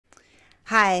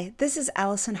Hi, this is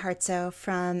Allison Hartsoe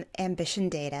from Ambition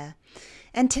Data.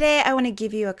 And today I want to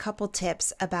give you a couple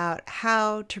tips about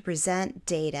how to present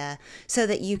data so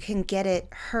that you can get it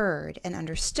heard and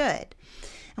understood.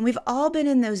 And we've all been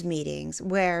in those meetings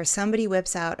where somebody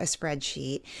whips out a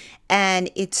spreadsheet and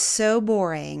it's so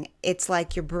boring, it's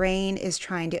like your brain is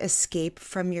trying to escape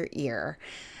from your ear.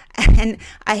 And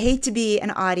I hate to be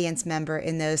an audience member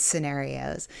in those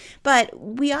scenarios, but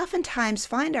we oftentimes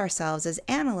find ourselves as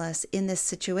analysts in this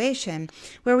situation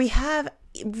where we have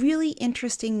really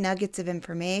interesting nuggets of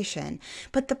information,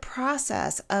 but the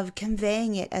process of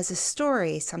conveying it as a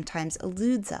story sometimes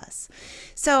eludes us.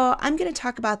 So I'm going to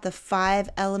talk about the 5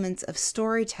 elements of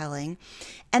storytelling,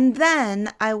 and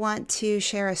then I want to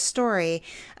share a story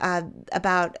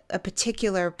about a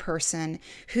particular person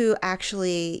who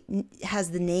actually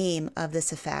has the name of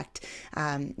this effect.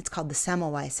 It's called the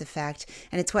Semmelweis effect,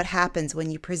 and it's what happens when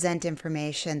you present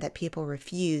information that people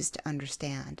refuse to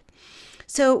understand.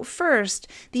 So first,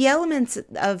 the elements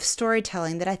of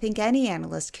storytelling that I think any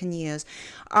analyst can use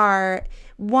are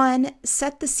 1,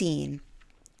 set the scene.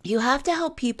 You have to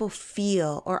help people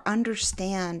feel or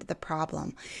understand the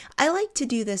problem. I like to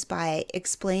do this by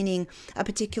explaining a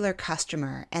particular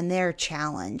customer and their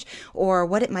challenge or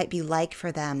what it might be like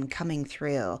for them coming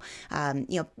through.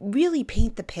 Really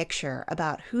paint the picture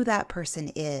about who that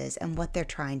person is and what they're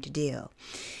trying to do.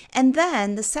 And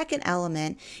then the second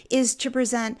element is to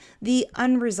present the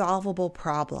unresolvable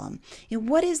problem.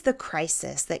 What is the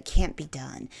crisis that can't be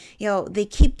done? They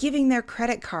keep giving their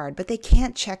credit card, but they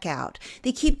can't check out.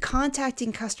 They keep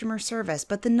contacting customer service,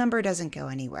 but the number doesn't go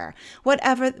anywhere.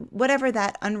 Whatever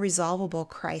that unresolvable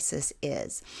crisis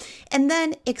is. And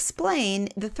then explain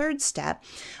the third step,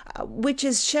 which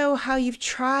is show how you've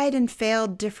tried and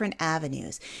failed different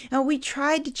avenues. We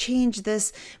tried to change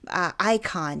this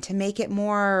icon to make it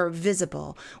more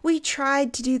visible. We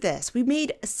tried to do this. We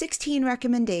made 16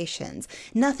 recommendations.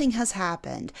 Nothing has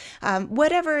happened.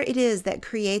 Whatever it is that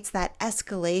creates that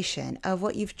escalation of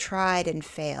what you've tried and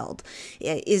failed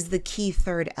is the key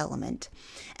third element.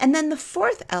 And then the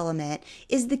fourth element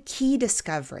is the key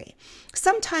discovery.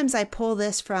 Sometimes I pull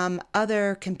this from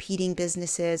other competing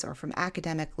businesses or from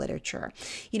academic literature.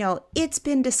 It's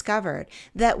been discovered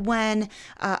that when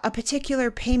a particular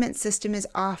payment system is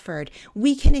offered,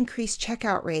 we can increase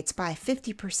checkout rates by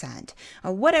 50%,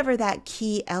 whatever that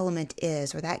key element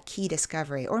is or that key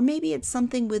discovery, or maybe it's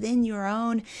something within your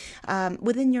own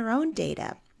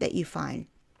data that you find.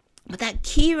 But that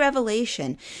key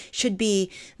revelation should be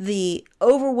the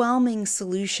overwhelming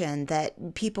solution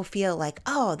that people feel like,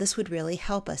 oh, this would really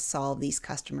help us solve these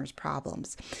customers'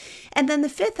 problems. And then the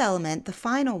fifth element, the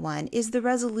final one, is the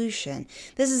resolution.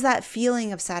 This is that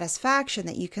feeling of satisfaction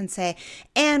that you can say,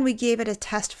 and we gave it a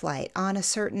test flight on a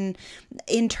certain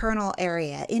internal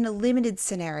area in a limited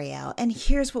scenario, and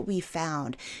here's what we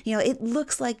found. It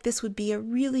looks like this would be a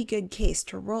really good case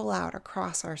to roll out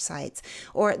across our sites,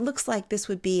 or it looks like this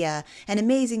would be an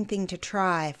amazing thing to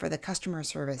try for the customer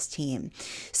service team.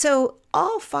 So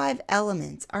all 5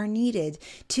 elements are needed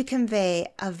to convey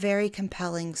a very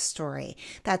compelling story.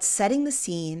 That's setting the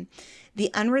scene, the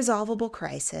unresolvable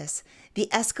crisis, the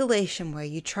escalation where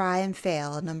you try and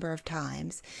fail a number of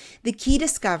times, the key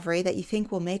discovery that you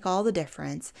think will make all the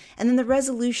difference, and then the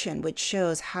resolution, which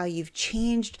shows how you've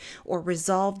changed or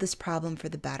resolved this problem for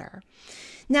the better.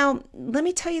 Now, let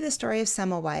me tell you the story of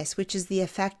Semmelweis, which is the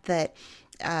effect that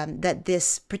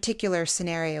this particular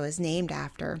scenario is named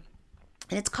after.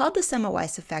 And it's called the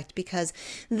Semmelweis effect because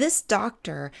this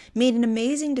doctor made an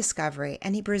amazing discovery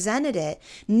and he presented it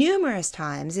numerous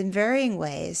times in varying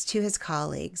ways to his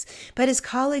colleagues, but his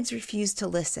colleagues refused to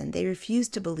listen. They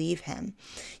refused to believe him.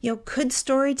 Could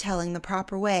storytelling the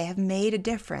proper way have made a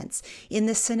difference in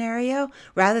this scenario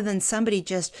rather than somebody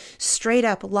just straight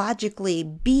up logically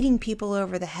beating people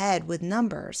over the head with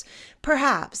numbers?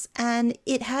 Perhaps, and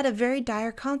it had a very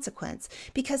dire consequence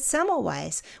because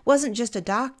Semmelweis wasn't just a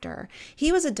doctor.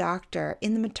 He was a doctor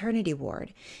in the maternity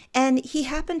ward, and he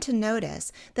happened to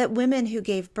notice that women who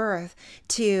gave birth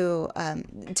to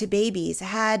babies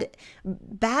had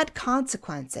bad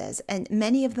consequences, and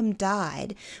many of them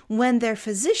died when their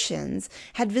physicians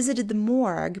had visited the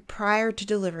morgue prior to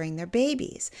delivering their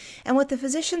babies. And what the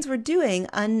physicians were doing,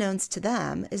 unknowns to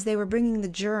them, is they were bringing the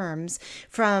germs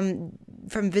from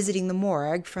visiting the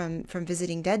morgue, from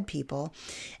visiting dead people,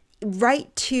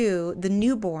 right to the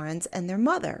newborns and their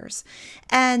mothers.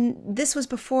 And this was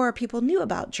before people knew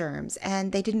about germs,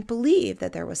 and they didn't believe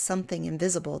that there was something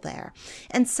invisible there.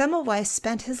 And Semmelweis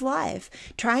spent his life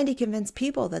trying to convince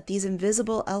people that these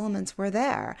invisible elements were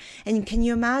there. And can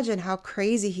you imagine how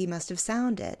crazy he must have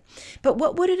sounded? But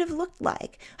what would it have looked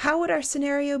like? How would our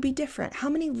scenario be different? How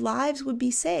many lives would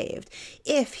be saved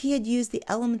if he had used the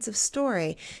elements of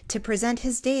story to present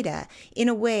his data in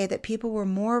a way that people were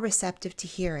more receptive to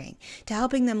hearing, to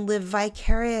helping them live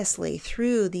vicariously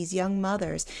through these young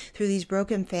mothers, through these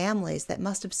broken families that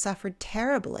must have suffered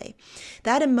terribly?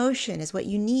 That emotion is what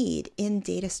you need in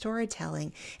data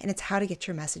storytelling, and it's how to get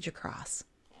your message across.